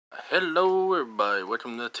Hello everybody,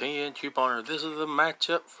 welcome to the 10 Couponer. This is the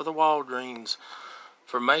matchup for the Walgreens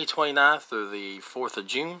for May 29th through the 4th of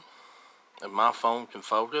June. If my phone can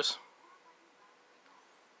focus.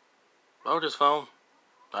 Focus phone.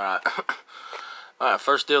 Alright. Alright,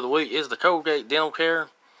 first deal of the week is the Colgate Dental Care.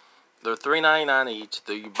 They're $3.99 each.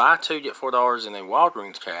 You buy two, get $4 in a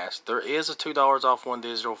Walgreens cash. There is a $2 off one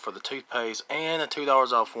digital for the toothpaste and a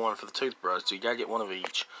 $2 off one for the toothbrush, so you gotta get one of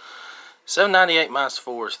each. $7.98 minus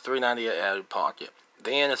 4 is $3.98 out of pocket.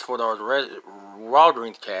 Then it's $4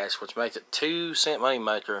 Walgreens cash, which makes it 2-cent money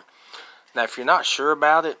maker. Now, if you're not sure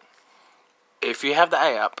about it, if you have the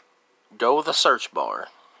app, go with the search bar.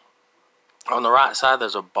 On the right side,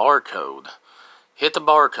 there's a barcode. Hit the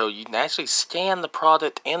barcode. You can actually scan the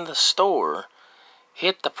product in the store.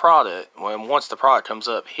 Hit the product. Once the product comes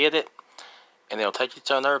up, hit it. And it'll take you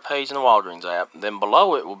to another page in the Walgreens app. Then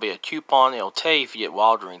below it will be a coupon. It'll tell you if you get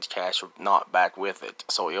Walgreens cash or not back with it.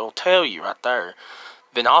 So it'll tell you right there.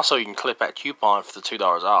 Then also you can clip that coupon for the $2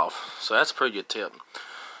 off. So that's a pretty good tip.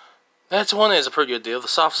 That's one is a pretty good deal. The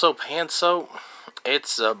soft soap hand soap.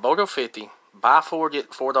 It's BOGO 50. Buy 4,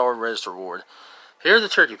 get $4 register reward. Here's the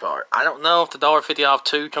tricky part. I don't know if the $1.50 off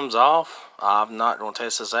 2 comes off. I'm not going to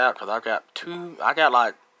test this out because I got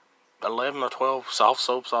like 11 or 12 soft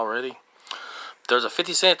soaps already. There's a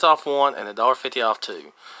 50 cents off one and a $1.50 off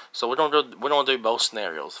two. So we're gonna do both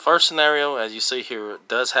scenarios. First scenario, as you see here,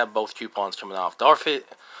 does have both coupons coming off. $1.50.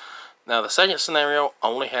 Now the second scenario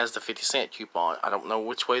only has the 50-cent coupon. I don't know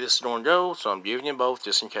which way this is going to go, so I'm giving you both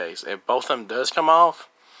just in case. If both of them does come off,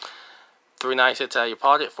 $3.90 out of your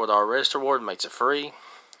pocket, $4 register reward makes it free.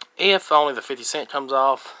 If only the 50 cent comes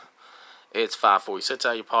off, it's $5.40 out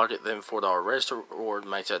of your pocket, then $4 register reward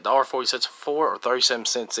makes it $1.40 for 4 or 37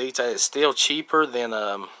 cents each. That is still cheaper than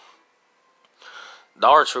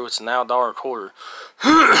Dollar Tree. It's now $1.25.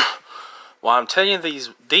 While I'm telling you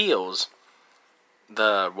these deals,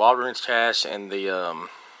 the Walgreens cash and the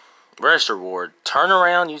register reward, turn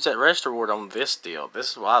around, use that register reward on this deal.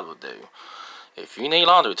 This is what I would do. If you need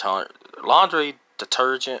laundry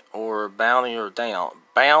detergent or Bounty or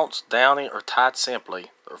Bounce, Downy, or Tide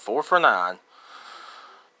Simply, they're 4 for $9.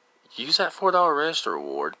 Use that $4 register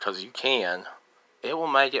reward because you can. It will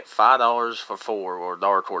make it $5 for 4 or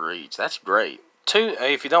 $1.25 each. That's great.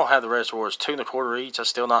 If you don't have the register rewards, $2.25 each. That's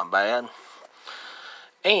still not bad.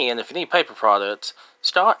 And if you need paper products,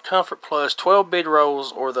 Scott Comfort Plus 12 big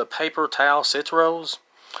rolls or the paper towel 6 rolls.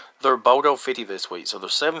 They're BOGO 50 this week, so they're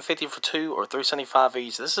 $7.50 for 2 or $3.75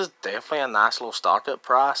 each. This is definitely a nice little stock up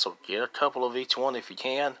price, so get a couple of each one if you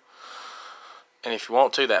can. And if you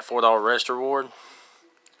want to, that $4 register reward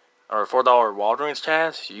or $4 Walgreens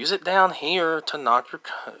cash, use it down here to knock your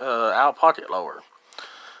out of pocket lower.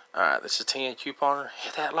 Alright, this is 10 Couponer.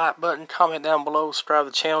 Hit that like button, comment down below, subscribe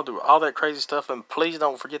to the channel, do all that crazy stuff, and please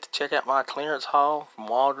don't forget to check out my clearance haul from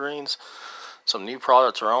Walgreens. Some new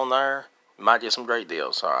products are on there. You might get some great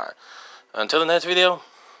deals. Alright. Until the next video,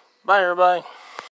 bye everybody.